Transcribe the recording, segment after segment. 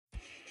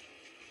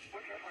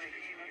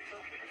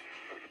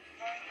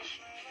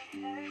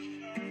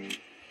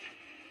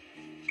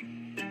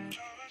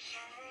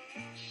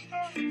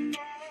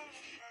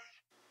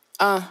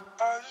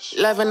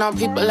Loving on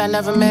people I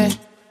never met,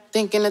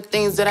 thinking of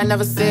things that I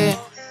never said.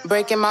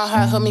 Breaking my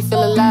heart helped me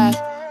feel alive,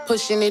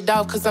 pushing it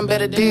off cause I'm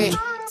better dead.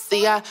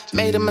 See, I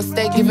made a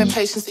mistake giving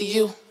patience to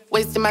you.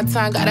 Wasting my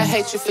time, got a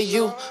hatred for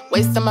you.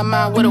 Wasting my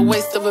mind with a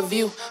waste of a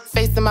view.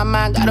 Facing my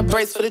mind, got a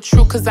brace for the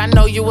truth. Cause I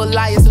know you a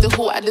liar, still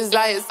who I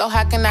desire. So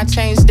how can I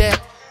change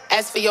that?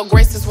 Ask for your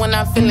graces when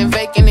I'm feeling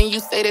vacant, and you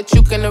say that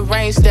you can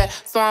arrange that.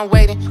 So I'm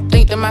waiting,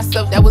 think to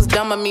myself that was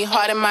dumb of me.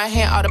 Heart in my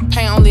hand, all the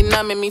pain only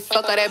numbing me.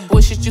 Fuck all that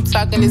bullshit you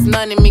talking is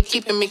none of me.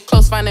 Keeping me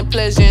close, finding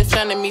pleasure in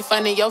front of me.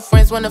 Finding your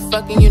friends when the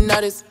fucking you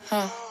notice,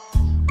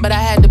 But I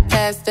had to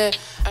pass that.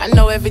 I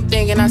know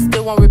everything and I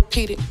still won't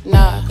repeat it.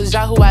 Nah, cause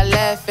y'all who I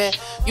laugh at.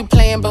 You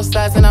playing both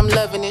sides and I'm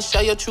loving it.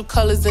 Show your true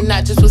colors and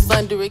not just what's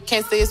under it.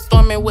 Can't say it's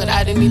storming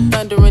without any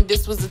thunder. And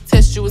this was a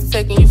test you was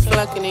taking, you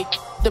flunking it.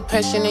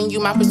 Depression and you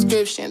my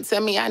prescription.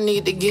 Tell me I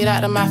need to get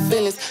out of my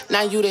feelings.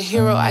 Now you the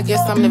hero, I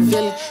guess I'm the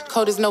villain.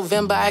 Cold as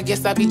November, I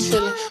guess I be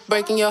chilling.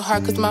 Breaking your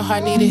heart cause my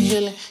heart needed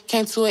healing.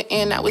 Came to an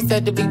end, I was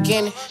at the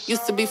beginning.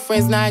 Used to be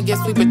friends, now I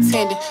guess we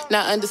pretending.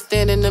 Not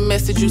understanding the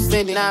message you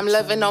sending. Now I'm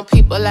loving on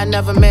people I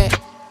never met,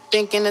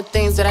 thinking of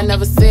things that I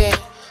never said.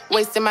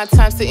 Wasting my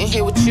time sitting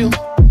here with you.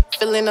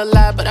 Feeling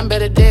alive, but I'm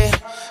better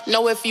dead.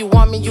 Know if you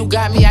want me, you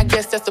got me. I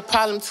guess that's the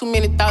problem, too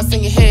many thoughts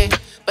in your head.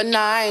 But nah,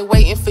 I ain't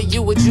waiting for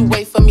you. Would you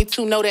wait for me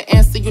to know the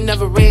answer you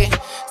never read?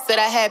 Said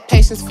I had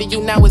patience for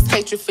you, now it's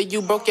hatred for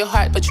you. Broke your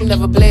heart, but you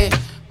never bled.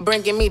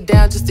 Bringing me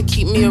down just to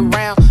keep me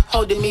around.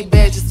 Holding me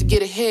back just to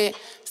get ahead.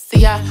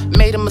 See, I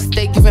made a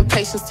mistake giving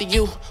patience to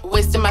you.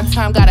 Wasting my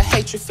time, got a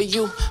hatred for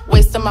you.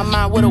 Wasting my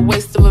mind with a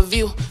waste of a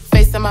view.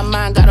 Facing my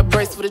mind, got a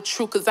brace for the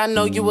truth. Cause I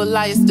know you a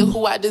liar, still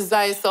who I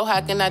desire. So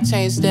how can I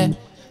change that?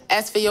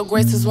 Ask for your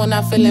graces when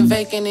I'm feeling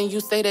vacant, and you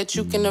say that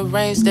you can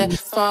arrange that.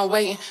 So I'm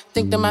waiting,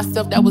 think to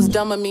myself that was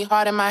dumb of me.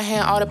 Heart in my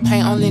hand, all the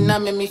pain only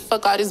numbing me.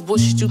 Fuck all this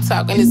bullshit you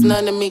talking, it's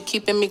none of me.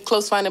 Keeping me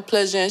close, finding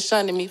pleasure and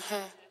shunning me.